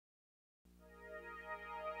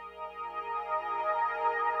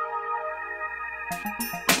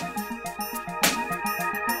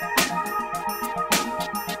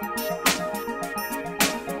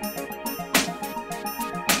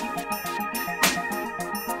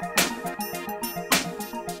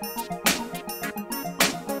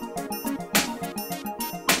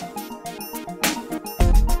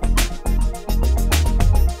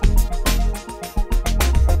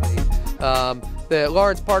The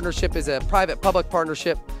Lawrence Partnership is a private-public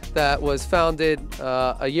partnership that was founded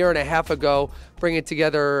a year and a half ago, bringing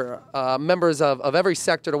together members of every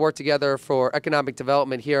sector to work together for economic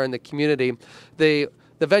development here in the community. The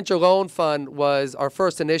Venture Loan Fund was our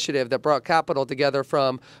first initiative that brought capital together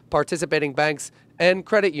from participating banks and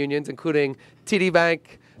credit unions, including TD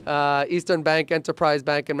Bank, Eastern Bank, Enterprise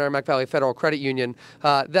Bank, and Merrimack Valley Federal Credit Union.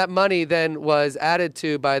 That money then was added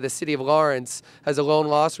to by the City of Lawrence as a loan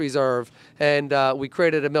loss reserve, and we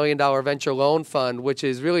created $1 million venture loan fund, which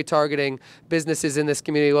is really targeting businesses in this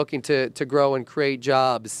community looking to grow and create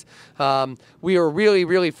jobs. We are really,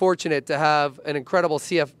 really fortunate to have an incredible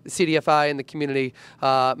CDFI in the community,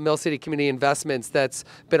 Mill City Community Investments, that's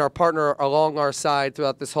been our partner along our side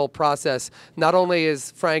throughout this whole process. Not only has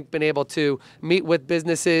Frank been able to meet with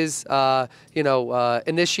businesses,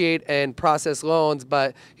 initiate and process loans,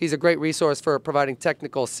 but he's a great resource for providing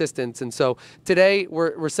technical assistance. And so today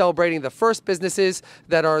we're celebrating the first businesses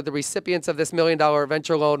that are the recipients of this $1 million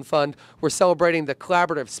venture loan fund. We're celebrating the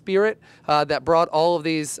collaborative spirit that brought all of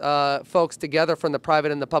these folks together from the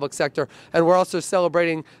private and the public sector. And we're also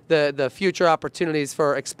celebrating the future opportunities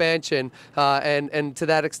for expansion. And to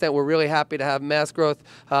that extent, we're really happy to have Mass Growth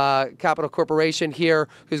Capital Corporation here,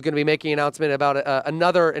 who's going to be making an announcement about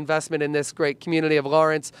another investment in this great community of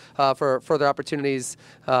Lawrence for further opportunities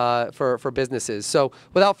for businesses. So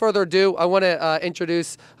without further ado, I want to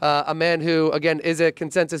introduce a man who, again, is a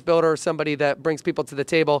consensus builder, somebody that brings people to the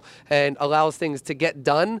table and allows things to get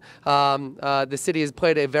done. The city has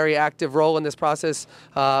played a very active role in this process,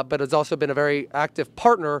 but has also been a very active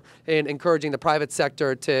partner in encouraging the private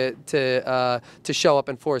sector to show up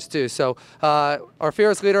and force too. So our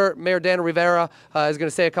fearless leader, Mayor Dan Rivera, is going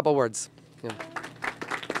to say a couple words. Yeah.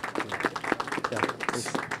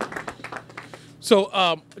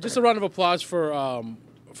 So just a round of applause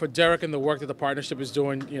for Derek and the work that the partnership is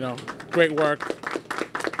doing. Great work.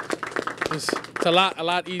 It's a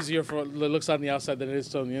lot easier for it looks on the outside than it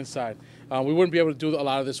is on the inside. We wouldn't be able to do a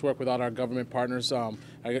lot of this work without our government partners.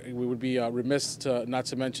 We would be remiss not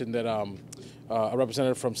to mention that a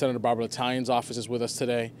representative from Senator Barbara Italian's office is with us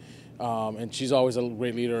today. And she's always a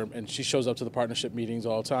great leader, and she shows up to the partnership meetings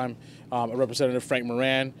all the time. A Representative Frank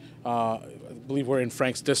Moran, I believe we're in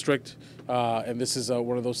Frank's district, and this is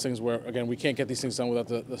one of those things where, again, we can't get these things done without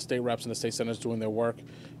the state reps and the state senators doing their work.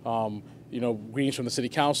 Greetings from the City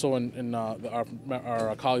Council and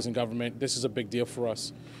our colleagues in government. This is a big deal for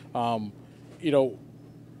us. For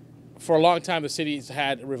a long time, the city's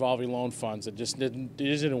had revolving loan funds. It just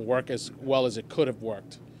didn't work as well as it could have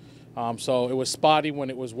worked. So it was spotty when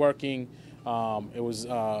it was working. It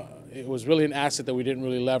was really an asset that we didn't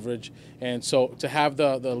really leverage. And so to have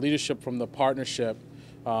the leadership from the partnership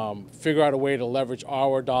figure out a way to leverage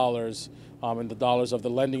our dollars and the dollars of the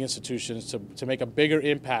lending institutions to make a bigger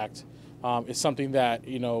impact is something that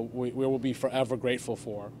we will be forever grateful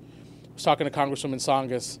for. I was talking to Congresswoman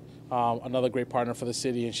Songas, another great partner for the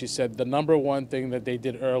city, and she said the number one thing that they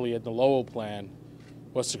did early at the Lowell plan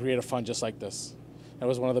was to create a fund just like this. That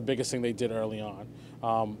was one of the biggest things they did early on.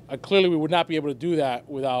 Clearly, we would not be able to do that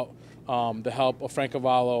without the help of Frank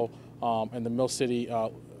Cavallo and the Mill City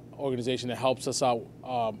organization that helps us out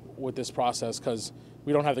with this process, because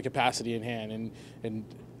we don't have the capacity in hand. And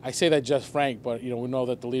I say that just Frank, but we know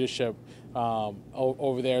that the leadership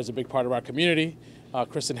over there is a big part of our community.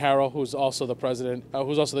 Kristen Harrell, who's also the president,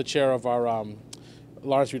 who's also the chair of our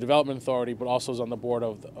Lawrence Redevelopment Authority, but also is on the board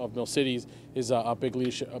of Mill Cities, is a big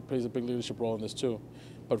leadership plays a big leadership role in this too.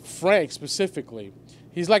 But Frank specifically,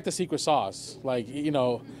 he's like the secret sauce,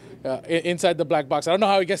 inside the black box. I don't know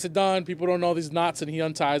how he gets it done. People don't know these knots, and he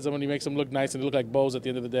unties them and he makes them look nice and they look like bows at the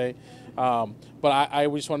end of the day. But I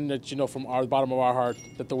just want to let you know from the bottom of our heart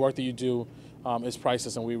that the work that you do is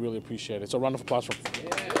priceless, and we really appreciate it. So a round of applause for.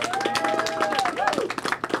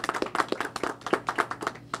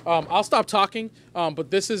 I'll stop talking, but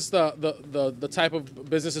this is the type of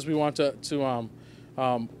businesses we want to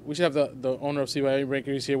we should have the owner of Cibaena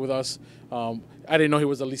Bakeries here with us. I didn't know he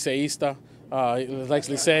was a liceísta. He likes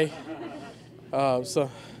licey. So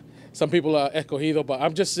some people are escogido, but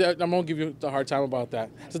I'm going to give you a hard time about that.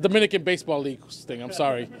 It's a Dominican Baseball League thing. I'm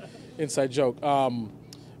sorry. Inside joke.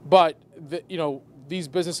 But these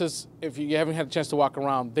businesses, if you haven't had a chance to walk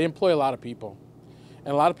around, they employ a lot of people.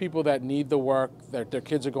 And a lot of people that need the work, their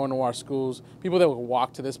kids are going to our schools, people that will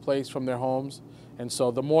walk to this place from their homes. And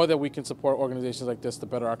so the more that we can support organizations like this, the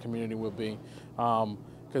better our community will be.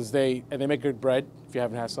 Because they make good bread, if you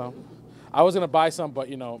haven't had some. I was going to buy some, but,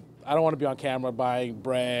 you know, I don't want to be on camera buying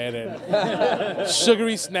bread and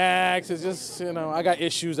sugary snacks. It's just, you know, I got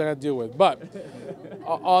issues I got to deal with. But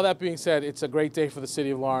all that being said, it's a great day for the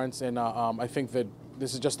city of Lawrence, and I think that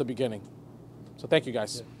this is just the beginning. So thank you,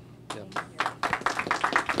 guys. Yeah.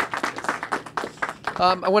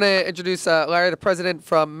 I want to introduce Larry, the president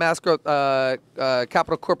from Mass Growth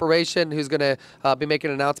Capital Corporation, who's going to be making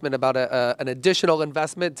an announcement about an additional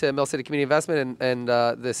investment to Mill City Community Investment and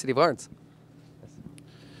the city of Lawrence.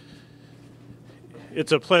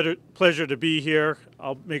 It's a pleasure to be here.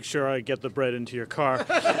 I'll make sure I get the bread into your car.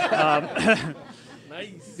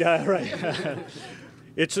 Nice. Yeah, right.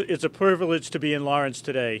 It's a privilege to be in Lawrence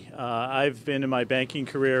today. I've been in my banking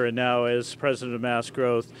career and now as president of Mass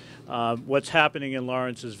Growth. What's happening in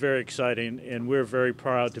Lawrence is very exciting, and we're very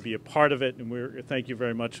proud to be a part of it. And thank you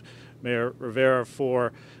very much, Mayor Rivera,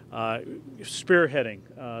 for spearheading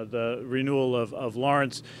the renewal of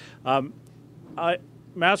Lawrence.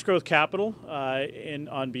 Mass Growth Capital,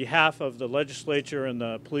 on behalf of the legislature and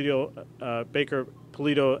the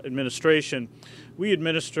Baker-Polito administration, we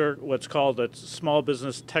administer what's called a Small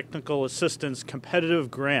Business Technical Assistance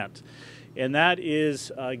Competitive Grant. And that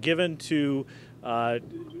is given to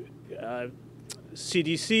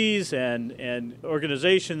CDCs and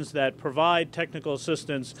organizations that provide technical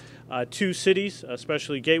assistance to cities,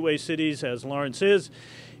 especially gateway cities as Lawrence is.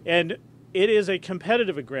 And it is a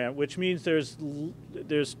competitive grant, which means there's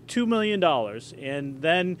 $2 million, and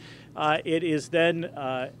then it is then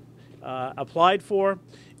applied for.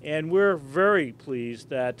 And we're very pleased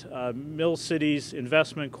that Mill Cities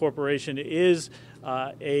Investment Corporation is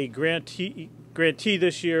a grantee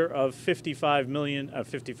this year of $55 million.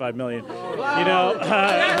 55 million. Wow. You know,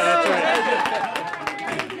 that's right.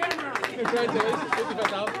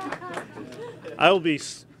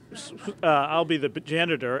 I'll be the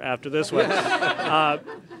janitor after this one.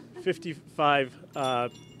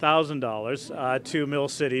 $55,000 to Mill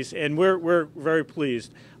Cities, and we're very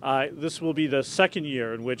pleased. This will be the second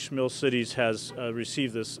year in which Mill Cities has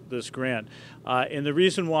received this grant, and the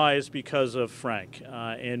reason why is because of Frank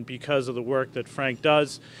and because of the work that Frank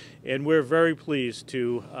does, and we're very pleased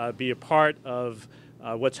to be a part of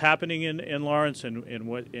what's happening in Lawrence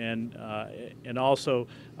and also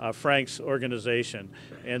Frank's organization.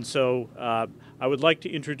 And so I would like to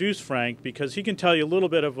introduce Frank because he can tell you a little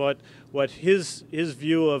bit of what his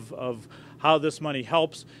view of how this money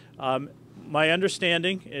helps. My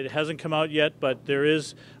understanding, it hasn't come out yet, but there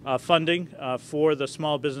is funding for the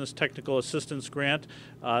Small Business Technical Assistance Grant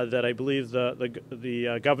that I believe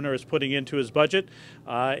the governor is putting into his budget,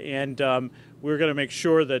 and we're going to make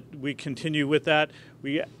sure that we continue with that.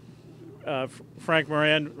 Frank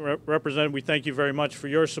Moran, Representative, we thank you very much for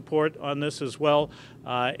your support on this as well,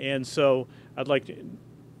 and so I'd like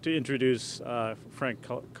to introduce Frank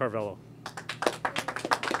Carvello.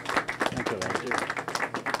 Thank you.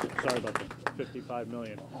 Sorry about that. 55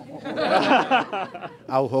 million.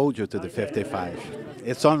 I'll hold you to the 55.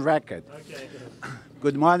 It's on record. Okay.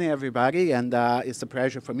 Good morning, everybody, and it's a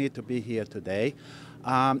pleasure for me to be here today.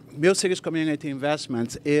 Mill Cities Community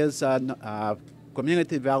Investments is a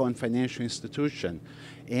community development financial institution,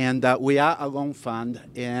 and we are a loan fund,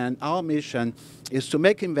 and our mission is to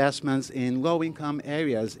make investments in low-income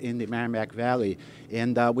areas in the Merrimack Valley,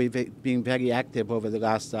 and we've been very active over the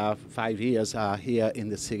last 5 years here in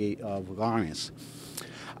the city of Lawrence.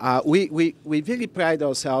 We really pride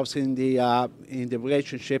ourselves in the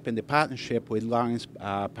relationship and the partnership with Lawrence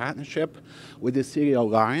Partnership, with the city of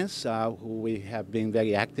Lawrence, who we have been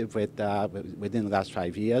very active with within the last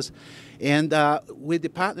 5 years, and with the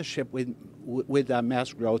partnership with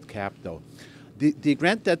Mass Growth Capital. The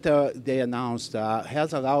grant that they announced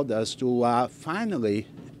has allowed us to finally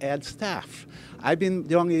add staff. I've been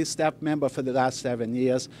the only staff member for the last 7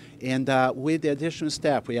 years, and with the additional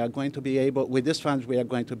staff, we are going to be able, with this fund, we are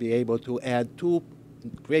going to be able to add two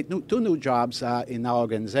new jobs in our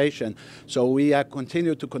organization. So we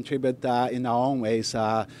continue to contribute in our own ways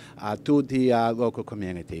to the local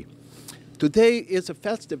community. Today is a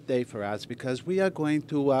festive day for us because we are going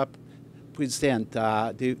to present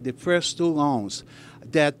the first two loans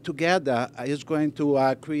that together is going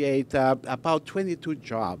to create about 22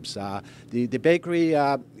 jobs. The bakery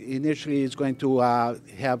initially is going to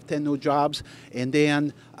have 10 new jobs, and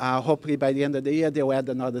then hopefully by the end of the year they'll add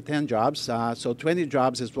another 10 jobs. So 20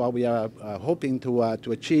 jobs is what we are hoping to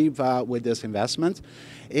achieve with this investment.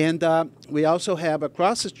 And we also have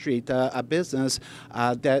across the street a business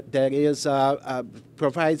that is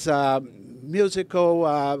provides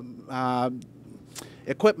musical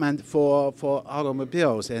equipment for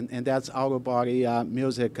automobiles, and that's Auto Body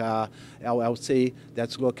Music LLC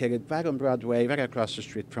that's located right on Broadway, right across the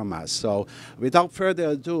street from us. So without further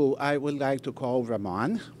ado, I would like to call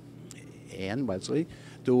Ramon and Wesley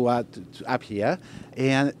to up here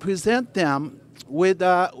and present them with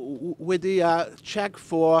the check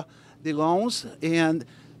for the loans and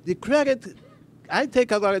the credit. I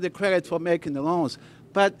take a lot of the credit for making the loans,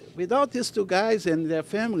 but without these two guys and their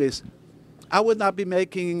families, I would not be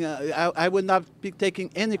making, I would not be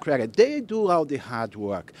taking any credit. They do all the hard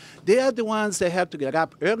work. They are the ones that have to get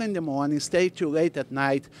up early in the morning, stay too late at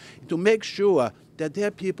night to make sure that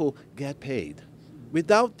their people get paid.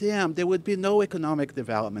 Without them, there would be no economic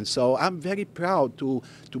development. So I'm very proud to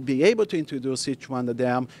be able to introduce each one of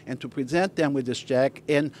them and to present them with this check.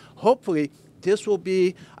 And hopefully, this will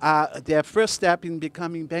be their first step in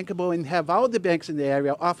becoming bankable and have all the banks in the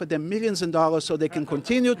area offer them millions of dollars so they can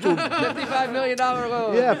continue to $55 million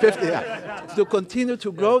loan. Yeah, 50. Yeah. To continue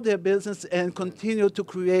to grow their business and continue to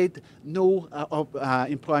create new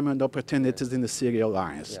employment opportunities in the city of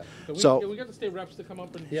Lawrence. Yeah. Can we get the state reps to come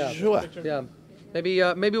up and Sure. Yeah. Maybe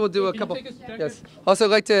we'll do a couple. Can you take us, Yes. Also,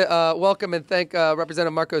 I'd like to welcome and thank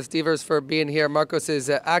Representative Marcos Devers for being here. Marcos is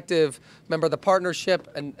an active member of the partnership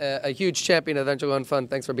and a huge champion of the Venture Loan Fund.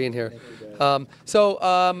 Thanks for being here.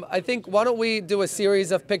 I think why don't we do a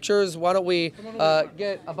series of pictures? Why don't we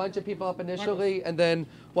get a bunch of people up initially, and then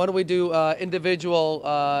why don't we do individual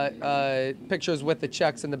pictures with the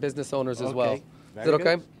checks and the business owners as well? Is that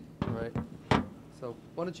okay? All right. So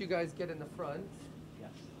why don't you guys get in the front?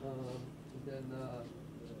 Then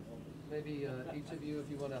maybe each of you, if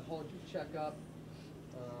you want to hold your check up,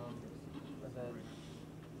 and then,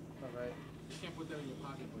 all right. You can't put that in your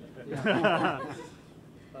pocket. Yeah.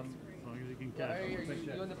 As long as you can catch Are you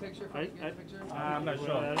in the picture? Get the picture? I'm not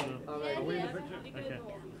sure. All right. Are we in the picture? Okay.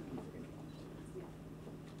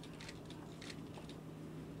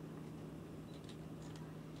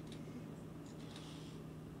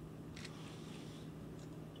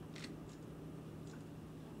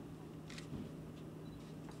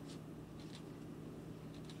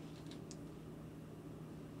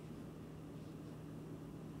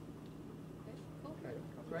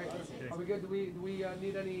 Great. Are we good? Do we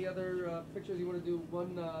need any other pictures? You want to do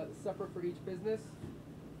one separate for each business?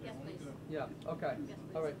 Yes, please. Yeah. Okay. Yes,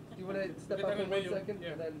 please. All right. Do you want to step up in 1 second?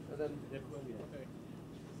 Yeah. And then. Okay. Okay.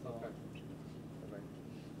 All right.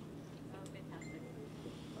 Oh, fantastic.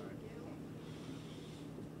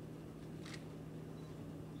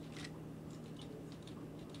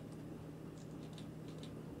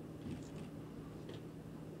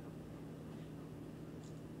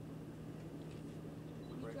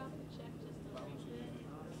 Can you drop the check just a little bit?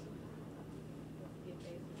 Your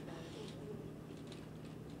face is better.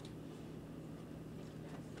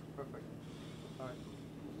 Perfect. All right.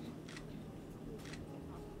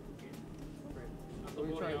 Great. Let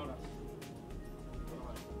me try.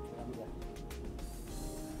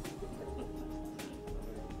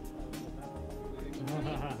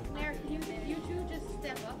 Claire, can you two just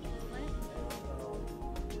step up a little bit?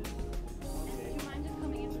 And do you mind just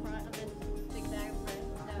coming in front of this big bag of bread?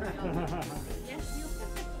 Yes, you.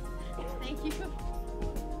 Thank you.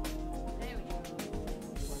 There we go.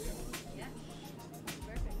 Yeah.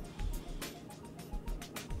 Perfect.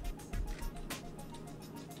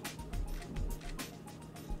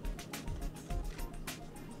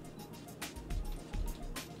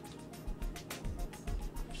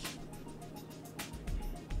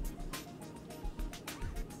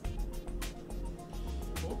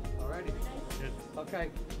 Alrighty. Okay.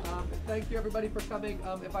 Thank you everybody for coming.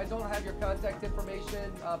 If I don't have your contact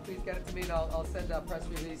information, please get it to me and I'll send a press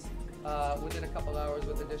release within a couple hours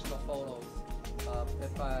with additional photos.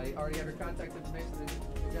 If I already have your contact information, then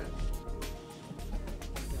again.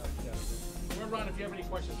 Remember, Ron, if you have any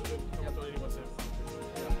questions, come to anyone.